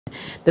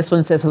This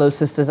one says, hello,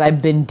 sisters.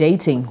 We've been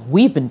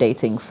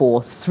dating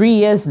for 3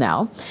 years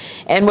now,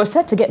 and we're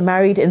set to get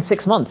married in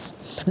 6 months.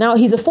 Now,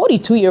 he's a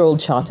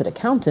 42-year-old chartered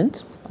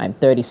accountant. I'm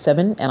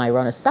 37, and I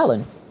run a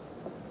salon.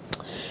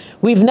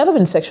 We've never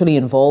been sexually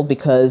involved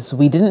because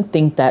we didn't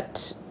think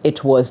that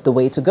it was the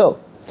way to go.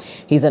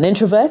 He's an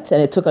introvert,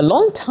 and it took a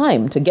long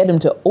time to get him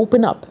to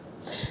open up.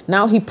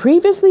 Now, he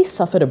previously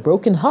suffered a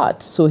broken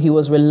heart, so he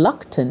was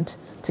reluctant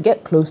to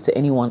get close to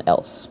anyone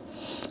else.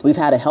 We've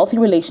had a healthy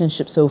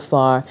relationship so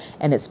far,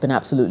 and it's been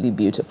absolutely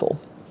beautiful.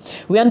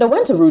 We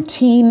underwent a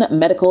routine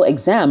medical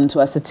exam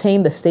to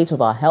ascertain the state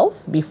of our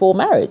health before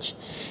marriage,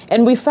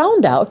 and we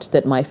found out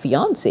that my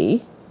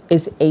fiancé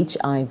is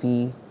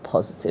HIV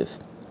positive.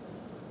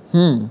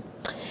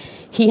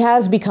 He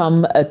has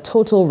become a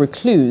total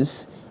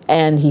recluse,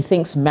 and he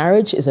thinks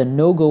marriage is a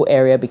no-go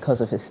area because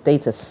of his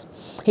status.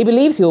 He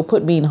believes he will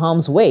put me in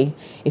harm's way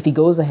if he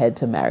goes ahead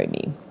to marry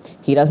me.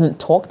 He doesn't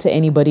talk to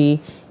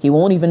anybody. He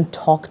won't even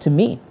talk to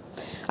me.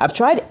 I've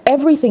tried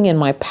everything in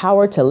my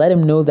power to let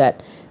him know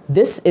that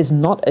this is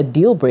not a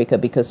deal breaker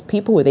because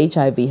people with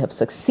HIV have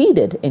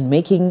succeeded in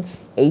making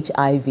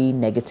HIV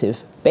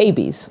negative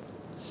babies.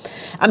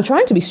 I'm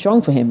trying to be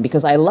strong for him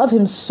because I love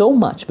him so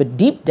much, but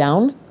deep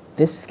down,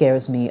 this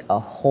scares me a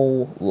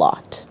whole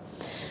lot.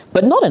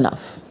 But not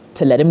enough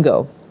to let him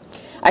go.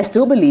 I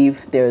still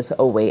believe there's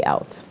a way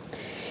out.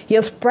 He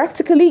has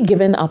practically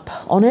given up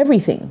on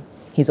everything.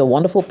 He's a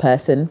wonderful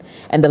person,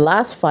 and the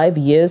last 5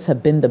 years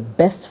have been the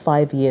best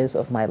 5 years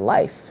of my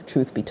life,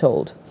 truth be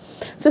told.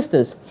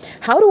 Sisters,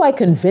 how do I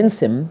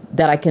convince him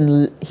that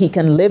he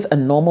can live a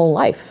normal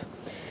life?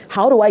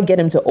 How do I get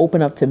him to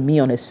open up to me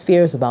on his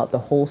fears about the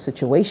whole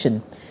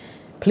situation?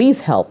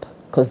 Please help,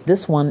 because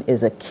this one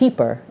is a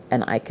keeper,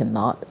 and I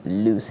cannot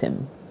lose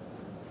him.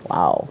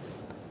 Wow.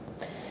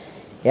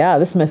 Yeah,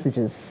 this message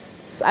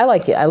is, I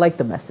like it. I like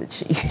the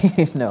message.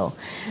 No.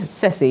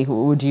 Ceci,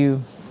 would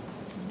you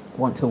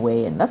want to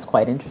weigh in? That's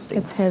quite interesting.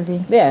 It's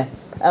heavy. Yeah.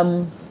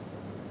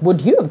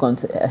 Would you have gone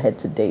ahead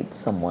to date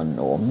someone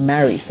or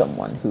marry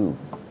someone who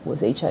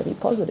was HIV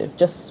positive?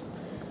 Just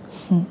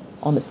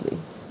honestly.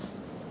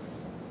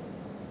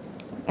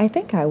 I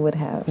think I would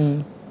have.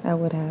 I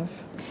would have.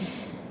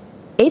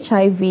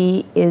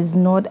 HIV is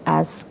not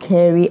as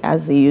scary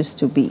as it used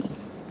to be.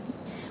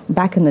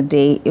 Back in the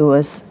day, it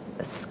was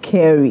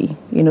scary,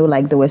 you know,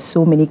 like there were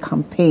so many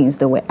campaigns,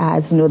 there were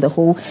ads, you know, the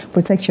whole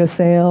protect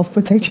yourself.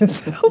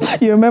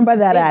 You remember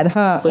that ad,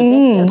 huh?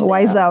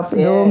 Wise up,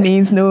 yeah. No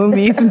means no.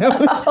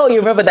 Oh, you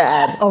remember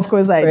that ad? Of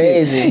course I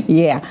Crazy. do.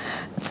 Yeah.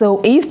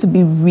 So it used to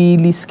be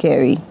really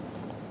scary.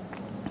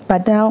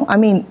 But now, I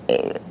mean,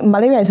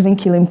 malaria is even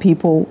killing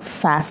people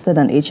faster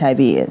than HIV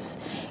is.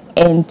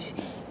 And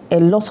a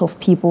lot of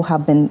people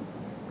have been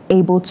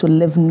able to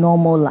live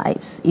normal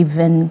lives,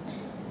 even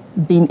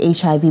being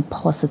HIV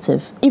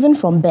positive, even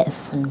from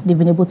birth. They've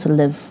been able to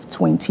live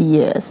 20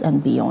 years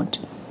and beyond.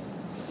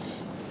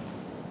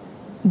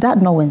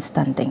 That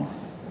notwithstanding,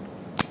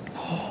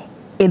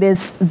 it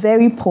is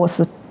very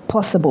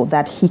possible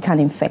that he can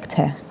infect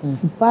her.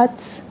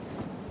 But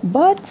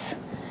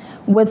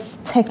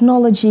with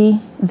technology,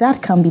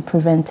 that can be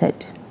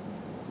prevented.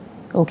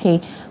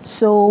 Okay,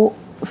 so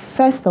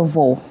first of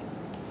all,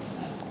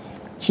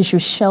 she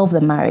should shelve the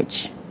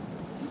marriage.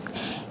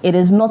 It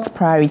is not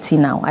priority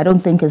now. I don't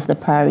think it's the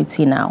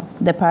priority now.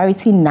 The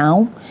priority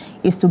now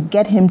is to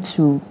get him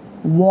to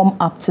warm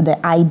up to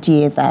the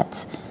idea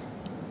that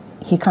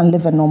he can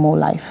live a normal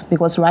life.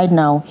 Because right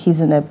now, he's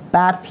in a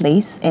bad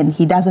place and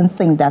he doesn't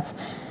think that,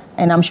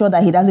 and I'm sure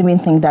that he doesn't even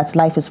think that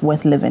life is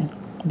worth living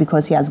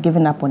because he has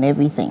given up on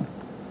everything.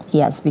 He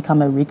has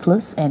become a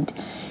recluse and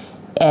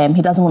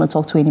he doesn't want to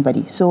talk to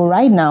anybody. So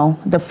right now,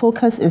 the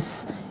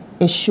focus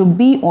should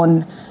be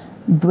on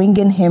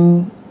bringing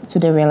him to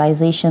the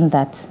realization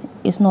that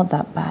it's not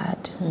that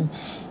bad.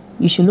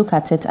 You should look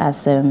at it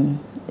as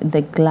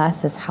the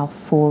glass is half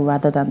full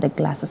rather than the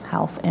glass is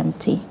half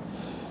empty.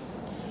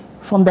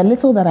 From the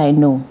little that I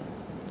know,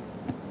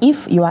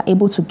 if you are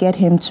able to get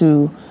him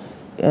to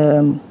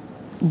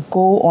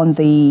go on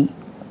the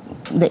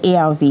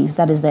ARVs,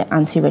 that is the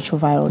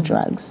antiretroviral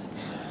drugs,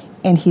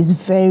 and he's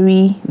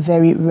very,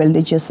 very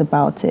religious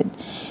about it,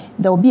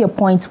 there will be a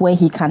point where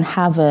he can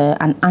have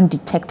an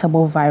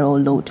undetectable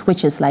viral load,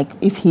 which is like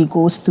if he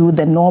goes through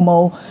the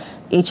normal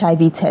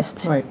HIV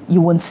test,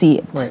 you won't see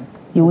it. Right.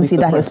 You won't see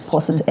that it's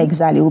positive.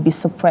 Exactly, it will be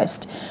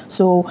suppressed.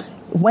 So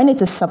when it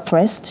is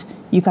suppressed,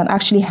 you can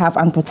actually have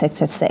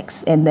unprotected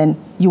sex, and then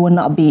you will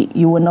not be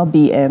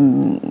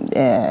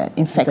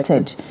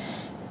infected.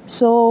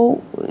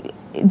 So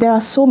there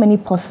are so many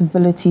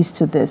possibilities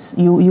to this.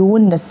 You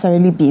wouldn't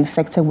necessarily be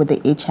infected with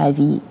the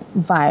HIV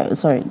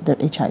virus, the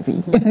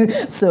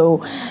HIV.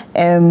 So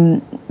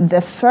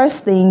the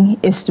first thing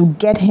is to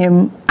get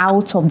him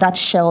out of that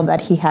shell that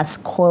he has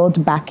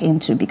coiled back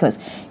into, because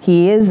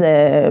he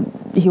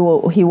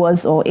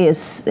was or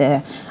is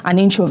an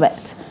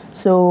introvert.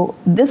 So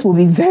this will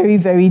be very,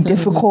 very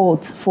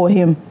difficult for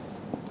him,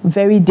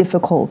 very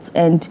difficult.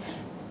 And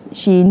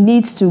she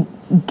needs to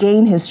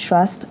gain his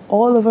trust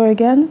all over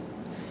again,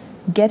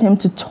 get him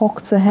to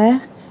talk to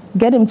her,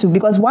 Get him to,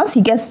 because once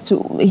he gets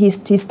to, he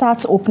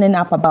starts opening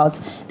up about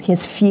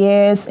his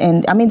fears,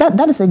 and I mean that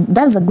is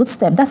a good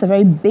step. That's a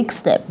very big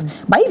step.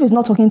 But if he's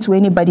not talking to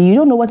anybody, you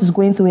don't know what is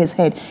going through his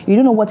head. You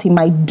don't know what he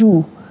might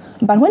do.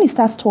 But when he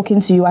starts talking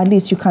to you, at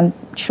least you can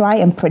try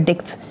and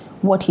predict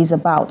what he's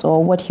about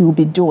or what he will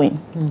be doing.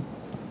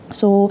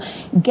 So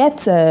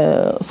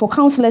for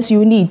counselors,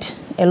 you need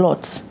a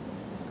lot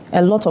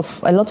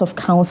of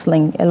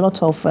counseling, a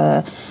lot of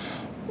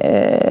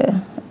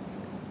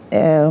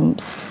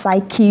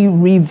psyche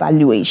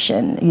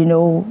reevaluation,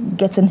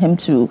 getting him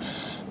to,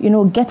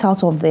 get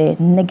out of the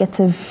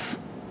negative,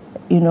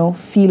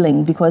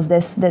 feeling, because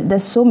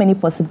there's so many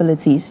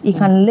possibilities. He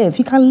can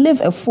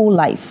live a full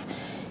life.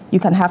 You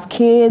can have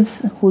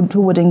kids who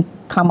wouldn't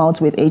come out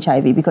with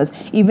HIV, because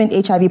even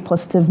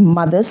HIV-positive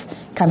mothers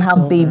can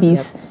have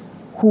babies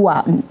who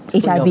are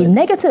HIV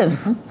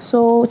negative.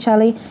 So,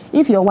 Charlie,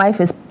 if your wife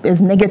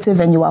is negative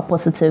and you are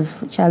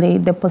positive, Charlie,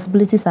 the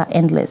possibilities are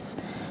endless.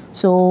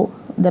 So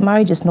the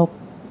marriage is not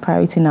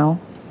priority now.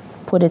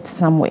 Put it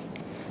somewhere.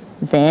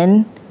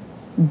 Then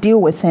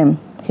deal with him,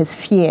 his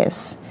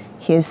fears,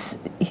 his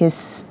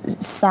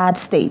sad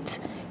state.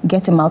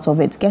 Get him out of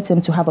it. Get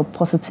him to have a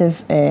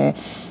positive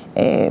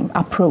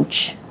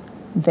approach.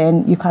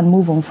 Then you can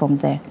move on from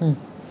there.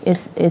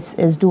 It's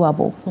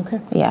doable. Okay.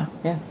 Yeah.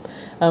 Yeah.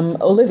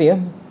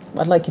 Olivia,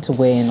 I'd like you to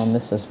weigh in on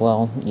this as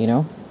well.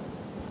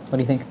 What do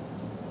you think?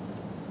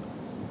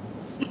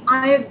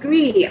 I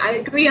agree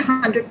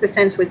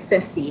 100% with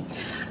Ceci.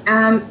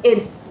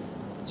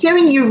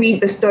 Hearing you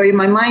read the story,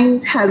 my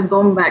mind has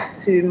gone back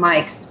to my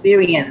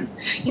experience.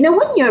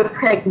 When you're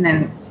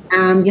pregnant,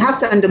 you have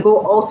to undergo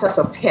all sorts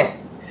of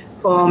tests,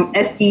 from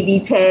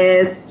STD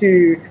tests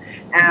to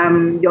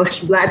your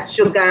blood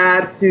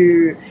sugar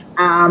to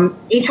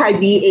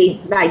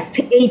HIV/AIDS,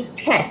 like AIDS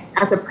tests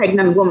as a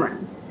pregnant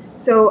woman.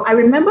 So I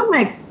remember my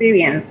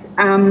experience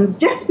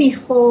just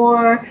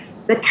before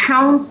the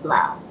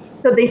counselor.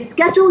 So they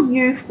schedule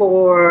you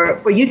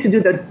for you to do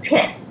the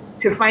test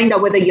to find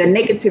out whether you're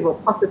negative or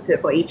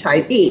positive for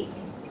HIV.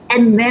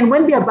 And then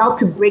when they're about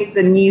to break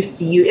the news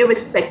to you,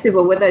 irrespective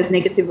of whether it's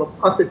negative or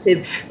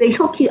positive, they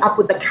hook you up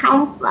with the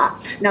counselor.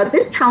 Now,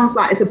 this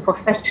counselor is a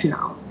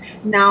professional.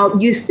 Now,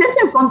 you sit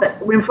in front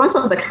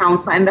of the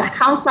counselor, and the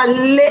counselor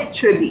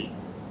literally,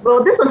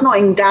 well, this was not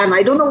in Ghana.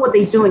 I don't know what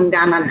they do in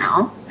Ghana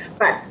now.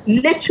 But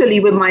literally,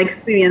 with my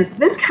experience,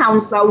 this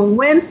counselor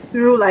went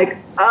through like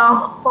a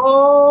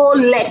whole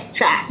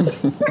lecture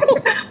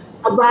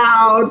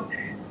about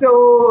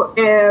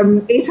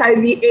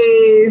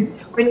HIV/AIDS.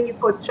 When you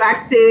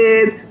contract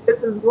it,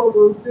 this is what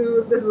we'll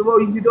do. This is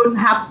what you don't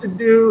have to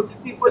do.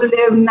 People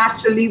live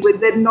naturally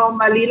with it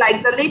normally.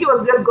 Like, the lady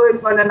was just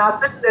going on, and I was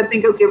sitting there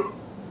thinking, okay,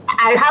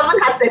 I haven't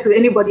had sex with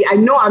anybody. I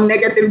know I'm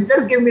negative.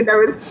 Just give me the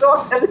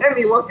results and let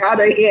me walk out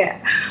of here.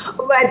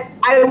 But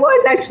I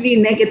was actually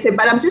negative.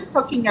 But I'm just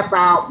talking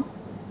about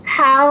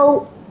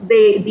how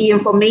the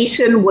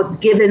information was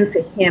given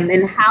to him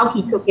and how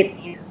he took it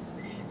in.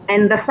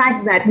 And the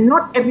fact that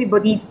not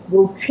everybody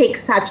will take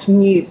such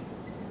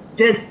news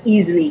just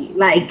easily.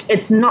 Like,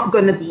 it's not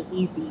going to be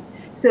easy.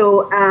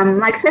 So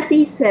like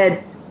Ceci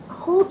said,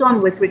 hold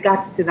on with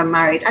regards to the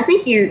marriage. I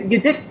think you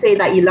did say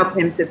that you love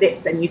him to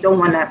bits and you don't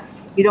want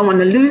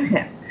to lose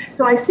him.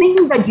 So I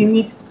think that you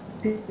need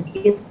to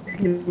give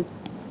him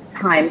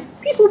time.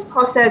 People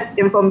process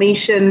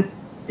information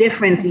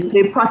differently.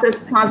 They process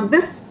plans.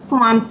 This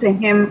one to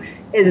him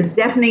is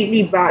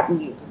definitely bad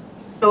news.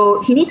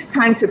 So he needs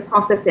time to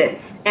process it.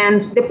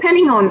 And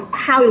depending on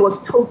how it was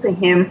told to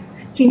him,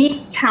 he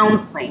needs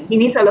counseling. He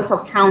needs a lot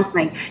of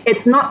counseling.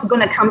 It's not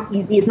going to come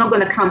easy. It's not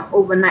going to come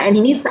overnight. And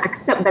he needs to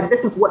accept that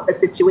this is what the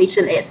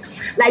situation is.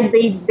 Like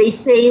they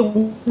say,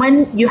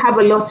 when you have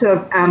a lot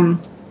of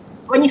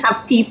when you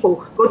have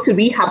people go to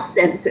rehab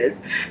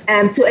centers,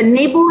 to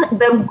enable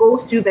them go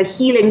through the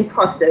healing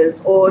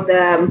process, or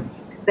to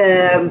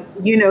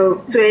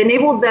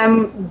enable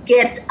them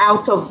get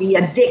out of the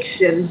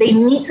addiction, they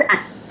need to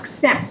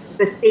accept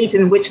the state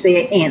in which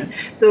they are in.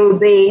 So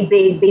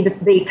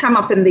they come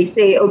up and they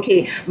say,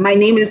 okay, my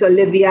name is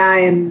Olivia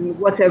and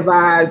whatever,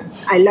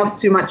 I love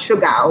too much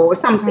sugar or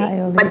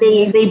something. But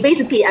they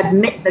basically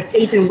admit the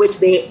state in which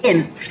they're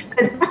in.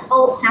 Because that's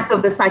all part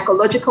of the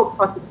psychological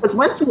process. Because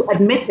once you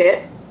admit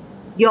it,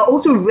 you're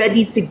also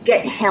ready to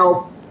get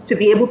help to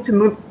be able to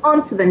move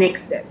on to the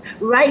next step.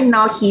 Right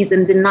now, he's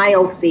in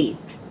denial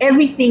phase.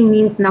 Everything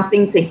means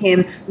nothing to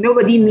him.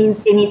 Nobody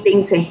means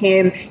anything to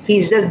him.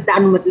 He's just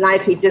done with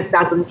life. He just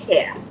doesn't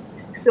care.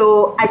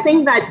 So I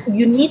think that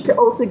you need to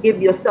also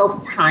give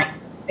yourself time.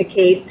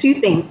 Okay, two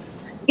things.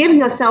 Give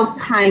yourself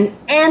time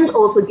and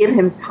also give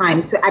him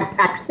time to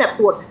accept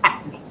what's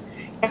happening.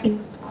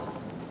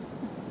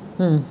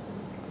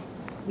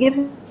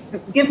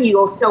 Give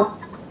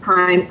yourself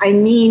time. I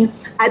mean,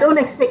 I don't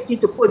expect you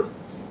to put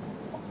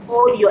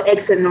all your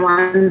eggs in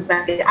one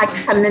basket. I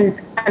can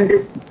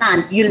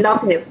understand you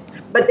love him,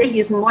 but then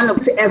he's one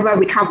of to ever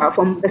recover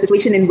from the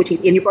situation in which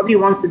he's in. He probably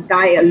wants to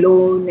die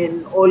alone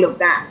and all of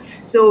that.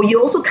 So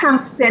you also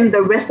can't spend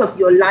the rest of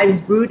your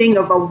life brooding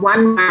over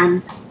one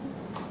man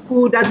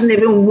who doesn't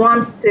even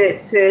want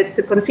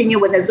to continue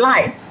with his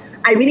life.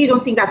 I really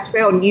don't think that's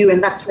fair on you,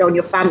 and that's fair on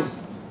your family.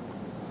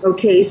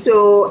 Okay,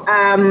 so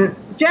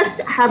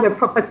just have a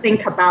proper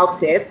think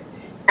about it.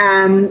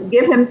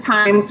 Give him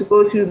time to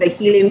go through the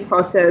healing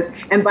process,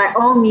 and by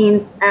all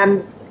means,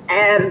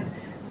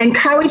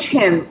 encourage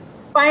him.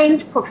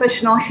 Find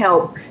professional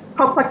help,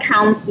 proper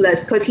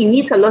counselors, because he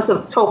needs a lot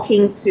of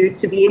talking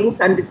to be able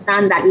to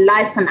understand that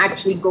life can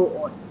actually go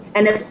on.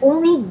 And it's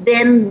only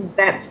then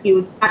that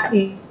you start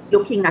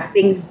looking at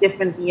things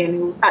differently, and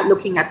you start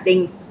looking at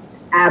things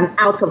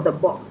out of the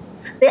box.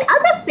 The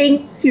other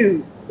thing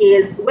too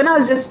is, when I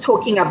was just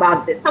talking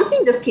about this,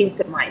 something just came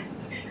to mind.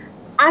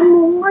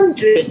 I'm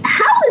wondering,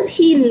 how is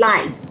he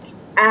like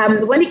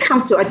when it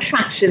comes to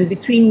attraction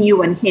between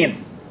you and him?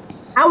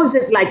 How is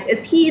it like?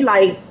 Is he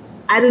like,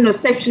 I don't know,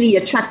 sexually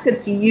attracted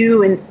to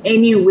you in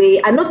any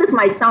way? I know this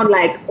might sound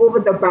like over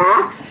the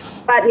bar,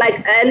 but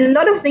like a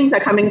lot of things are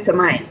coming to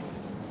mind.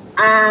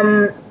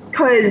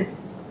 Because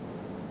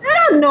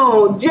I don't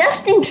know,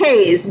 just in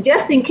case,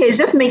 just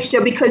make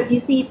sure, because you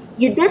see,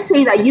 you did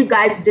say that you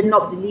guys did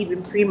not believe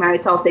in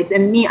premarital sex,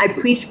 and me, I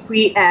preach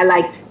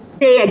like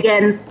stay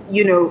against,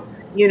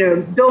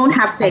 don't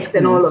have sex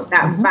and all of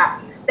that. Mm-hmm. But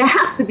there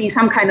has to be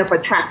some kind of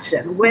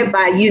attraction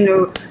whereby,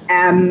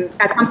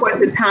 at some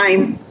point in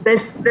time,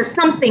 there's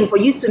something for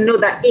you to know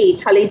that, hey,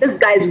 Charlie, this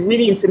guy is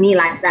really into me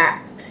like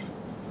that.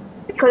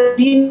 Because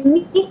you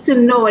need to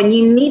know, and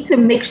you need to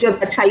make sure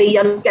that, Charlie,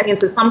 you're not getting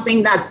into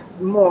something that's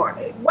more.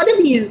 What if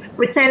he's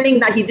pretending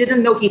that he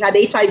didn't know he had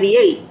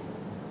HIV/AIDS?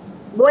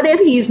 What if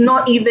he's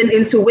not even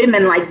into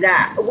women like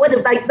that? What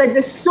if, like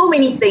there's so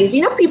many things.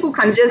 People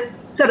can just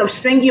sort of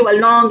string you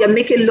along and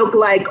make it look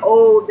like,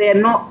 oh, they're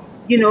not,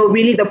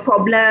 really the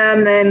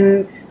problem.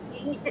 And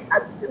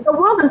the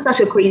world is such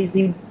a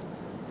crazy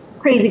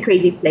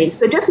place.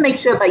 So just make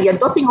sure that you're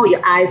dotting all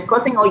your I's,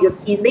 crossing all your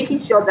T's, making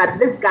sure that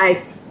this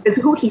guy is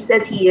who he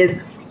says he is.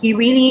 He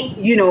really,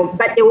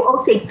 but it will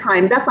all take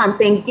time. That's why I'm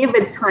saying give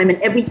it time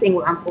and everything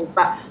will unfold.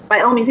 But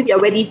by all means, if you're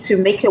ready to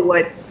make it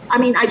work,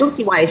 I don't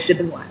see why it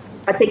shouldn't work.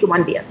 But take it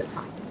one day at a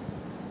time.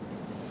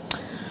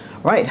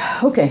 Right.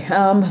 Okay.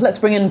 Let's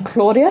bring in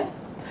Claudia.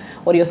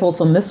 What are your thoughts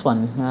on this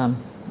one?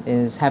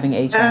 Is having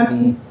HIV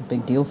a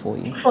big deal for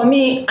you? For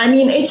me,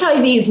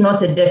 HIV is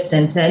not a death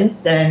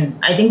sentence, and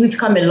I think we've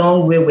come a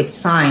long way with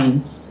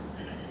science.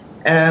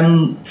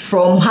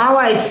 From how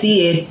I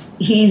see it,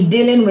 he's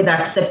dealing with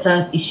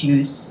acceptance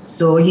issues.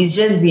 So he's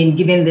just been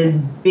given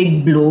this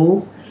big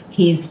blow.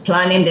 He's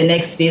planning the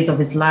next phase of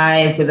his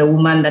life with a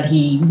woman that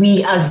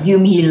we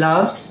assume he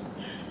loves.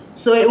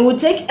 So it will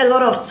take a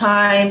lot of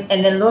time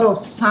and a lot of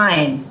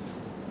science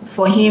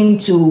for him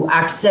to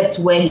accept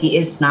where he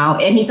is now.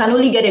 And he can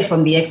only get it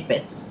from the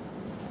experts.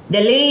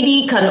 The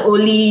lady can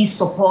only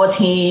support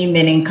him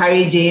and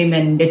encourage him,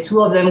 and the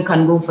two of them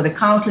can go for the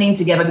counseling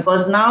together,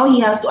 because now he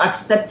has to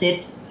accept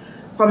it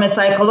from a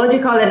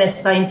psychological and a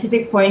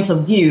scientific point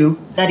of view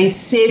that is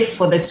safe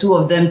for the two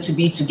of them to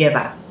be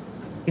together.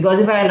 Because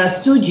if I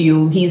understood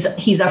you, he's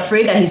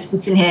afraid that he's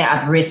putting her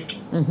at risk.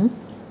 Mm-hmm.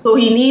 So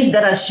he needs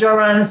that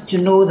assurance to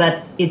know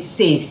that it's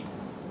safe.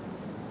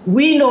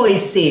 We know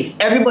it's safe.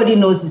 Everybody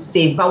knows it's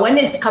safe. But when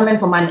it's coming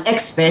from an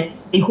expert,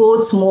 it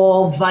holds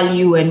more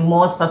value and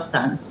more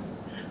substance.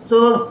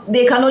 So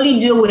they can only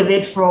deal with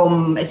it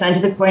from a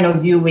scientific point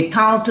of view, with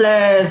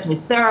counselors,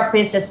 with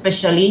therapists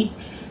especially,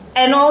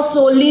 and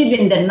also live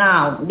in the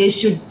now. They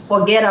should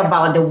forget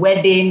about the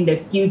wedding, the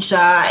future,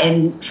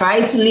 and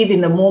try to live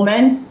in the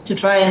moment to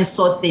try and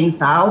sort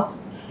things out.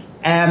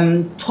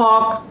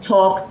 Talk,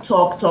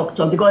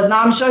 because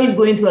now I'm sure he's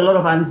going through a lot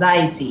of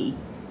anxiety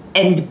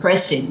and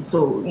depression.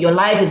 So your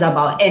life is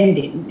about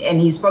ending,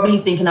 and he's probably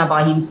thinking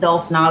about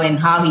himself now and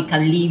how he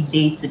can live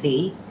day to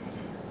day.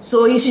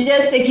 So you should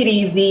just take it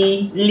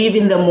easy, live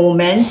in the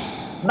moment.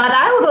 But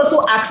I would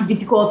also ask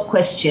difficult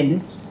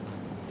questions.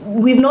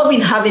 We've not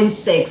been having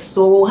sex,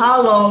 so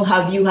how long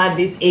have you had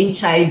this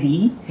HIV?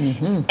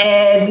 Mm-hmm.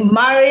 And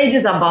marriage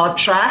is about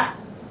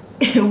trust.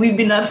 We've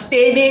been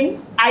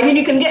abstaining.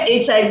 You can get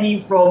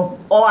HIV from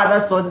all other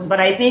sources, but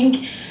I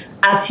think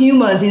as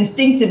humans,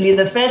 instinctively,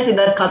 the first thing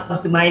that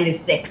comes to mind is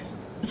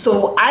sex.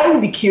 So I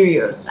would be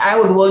curious. I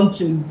would want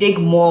to dig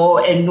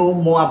more and know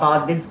more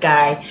about this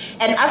guy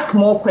and ask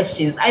more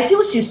questions. I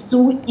feel she's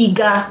too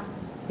eager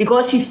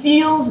because she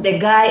feels the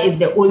guy is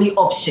the only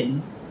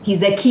option.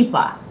 He's a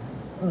keeper,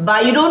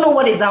 but you don't know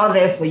what is out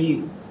there for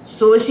you.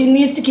 So she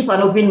needs to keep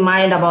an open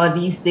mind about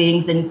these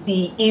things and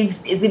see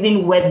if it's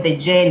even worth the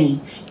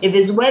journey. If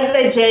it's worth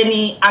the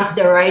journey, ask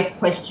the right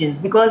questions,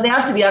 because there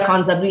has to be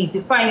accountability.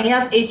 Fine, he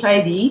has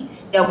HIV,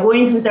 you're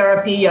going through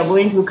therapy, you're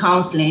going through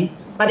counseling,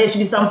 but there should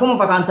be some form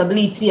of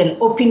accountability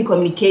and open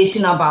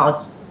communication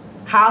about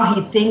how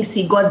he thinks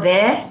he got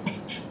there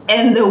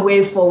and the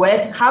way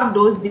forward. Have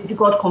those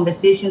difficult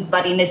conversations,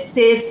 but in a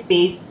safe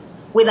space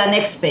with an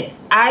expert.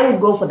 I would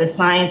go for the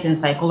science and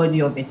psychology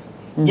of it.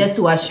 Just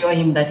to assure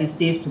him that it's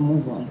safe to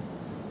move on.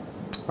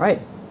 Right.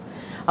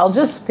 I'll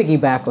just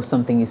piggyback off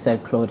something you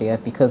said, Claudia,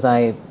 because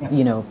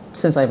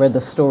since I read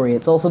the story,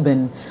 it's also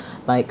been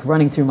like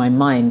running through my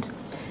mind.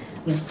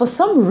 For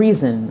some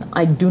reason,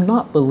 I do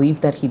not believe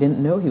that he didn't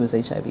know he was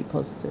HIV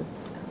positive.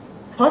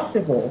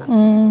 Possible.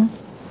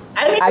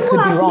 I mean, I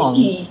could be wrong.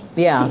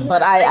 Yeah,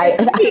 but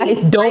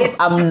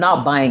I'm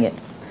not buying it.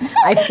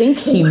 I think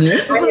he knew.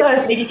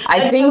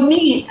 I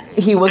think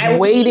he was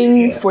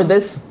waiting for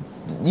this,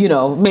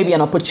 maybe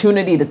an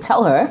opportunity to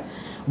tell her.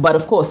 But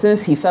of course,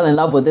 since he fell in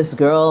love with this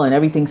girl and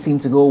everything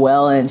seemed to go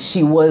well, and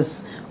she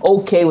was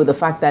okay with the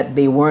fact that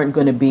they weren't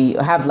going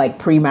to have like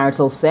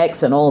premarital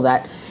sex and all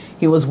that,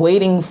 he was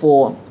waiting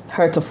for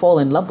her to fall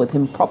in love with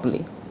him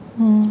properly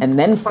and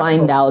then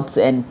find out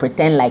and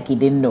pretend like he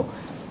didn't know.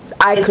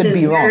 I could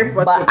be wrong,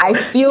 but I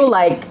feel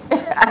like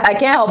I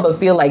can't help but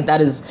feel like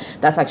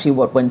that's actually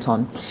what went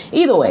on.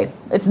 Either way,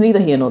 it's neither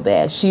here nor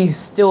there. She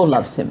still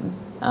loves him.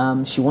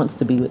 She wants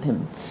to be with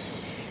him.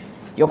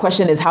 Your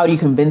question is, how do you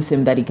convince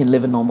him that he can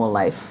live a normal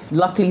life?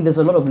 Luckily, there's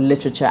a lot of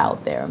literature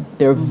out there.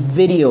 There are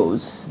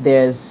videos.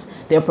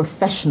 There are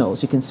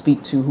professionals you can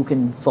speak to who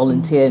can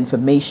volunteer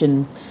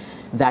information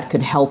that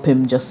could help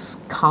him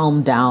just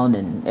calm down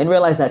and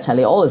realize that,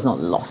 Charlie, all is not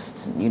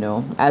lost.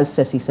 As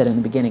Ceci said in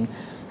the beginning,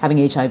 having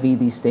HIV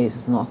these days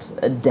is not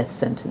a death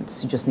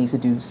sentence. You just need to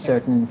do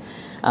certain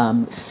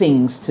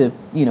things to,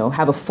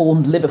 live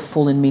a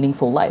full and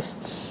meaningful life.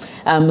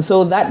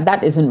 So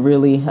that isn't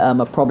really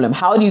a problem.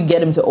 How do you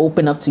get him to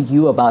open up to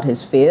you about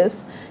his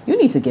fears? You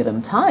need to give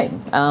him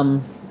time.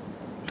 And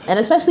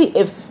especially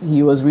if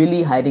he was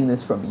really hiding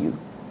this from you.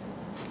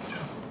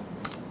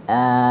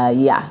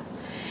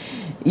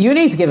 You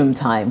need to give him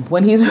time.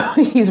 When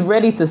he's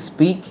ready to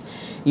speak,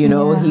 he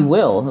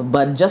will.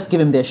 But just give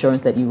him the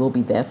assurance that you will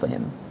be there for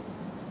him.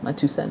 My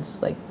 2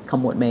 cents, like,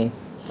 come what may.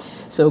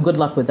 So good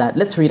luck with that.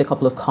 Let's read a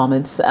couple of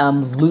comments.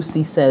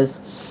 Lucy says,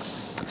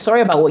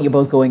 sorry about what you're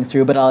both going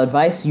through, but I'll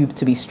advise you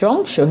to be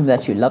strong. Show him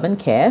that you love and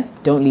care.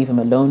 Don't leave him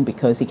alone,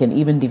 because he can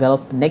even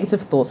develop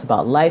negative thoughts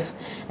about life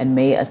and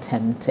may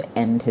attempt to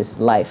end his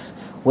life.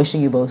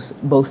 Wishing you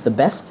both the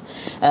best.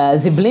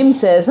 Ziblim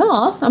says,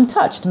 I'm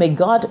touched. May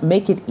God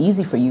make it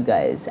easy for you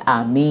guys.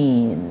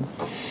 Ameen.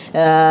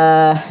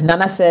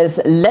 Nana says,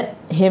 let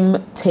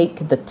him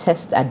take the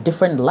test at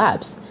different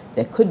labs.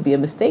 There could be a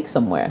mistake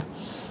somewhere.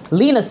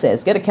 Lena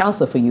says, get a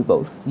counselor for you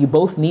both. You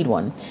both need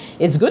one.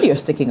 It's good you're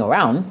sticking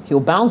around. He'll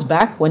bounce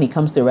back when he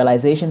comes to the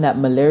realization that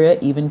malaria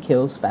even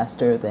kills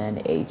faster than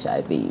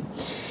HIV.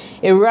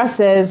 Ira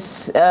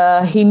says,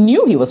 he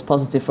knew he was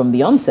positive from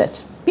the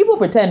onset. People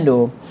pretend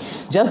though.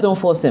 Just don't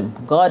force him.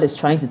 God is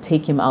trying to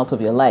take him out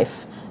of your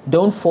life.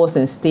 Don't force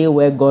and stay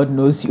where God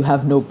knows you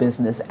have no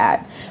business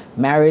at.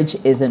 Marriage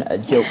isn't a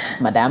joke,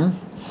 madam.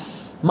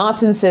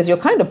 Martin says, your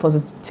kind of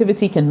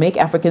positivity can make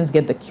Africans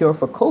get the cure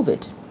for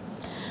COVID.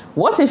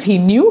 What if he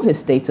knew his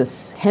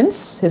status,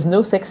 hence his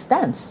no-sex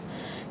stance?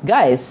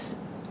 Guys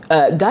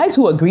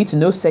who agree to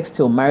no sex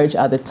till marriage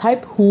are the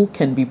type who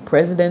can be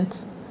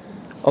president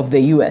of the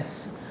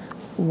US.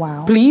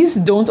 Wow. Please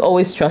don't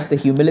always trust the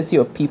humility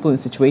of people in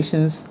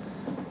situations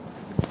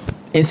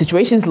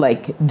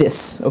like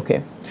this.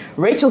 Okay.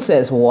 Rachel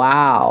says,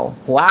 wow.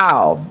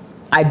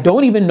 I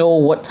don't even know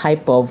what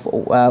type of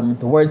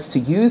words to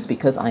use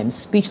because I'm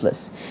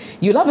speechless.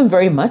 You love him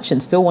very much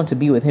and still want to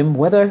be with him,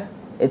 whether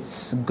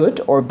it's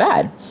good or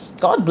bad.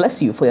 God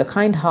bless you for your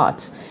kind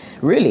heart.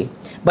 Really.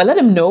 But let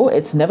him know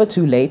it's never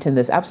too late and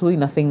there's absolutely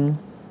nothing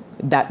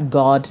that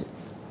God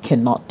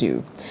cannot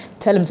do.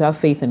 Tell him to have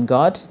faith in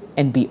God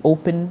and be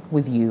open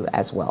with you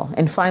as well.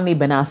 And finally,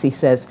 Benassi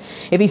says,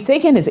 if he's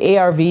taken his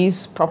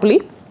ARVs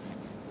properly,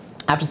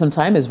 after some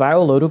time, his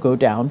viral load will go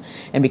down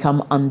and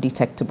become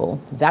undetectable.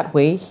 That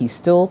way, he's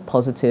still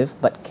positive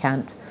but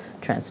can't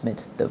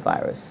transmit the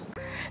virus.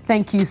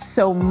 Thank you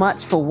so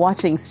much for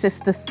watching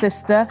Sister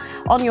Sister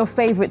on your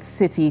favorite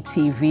City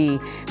TV.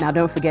 Now,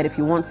 don't forget, if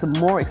you want some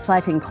more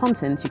exciting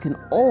content, you can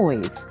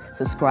always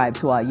subscribe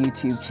to our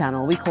YouTube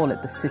channel. We call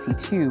it the City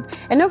Tube.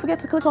 And don't forget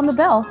to click on the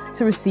bell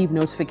to receive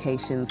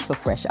notifications for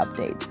fresh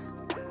updates.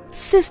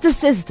 Sister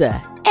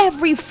Sister,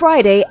 every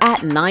Friday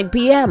at 9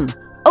 p.m.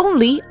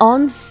 only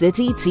on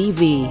City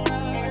TV.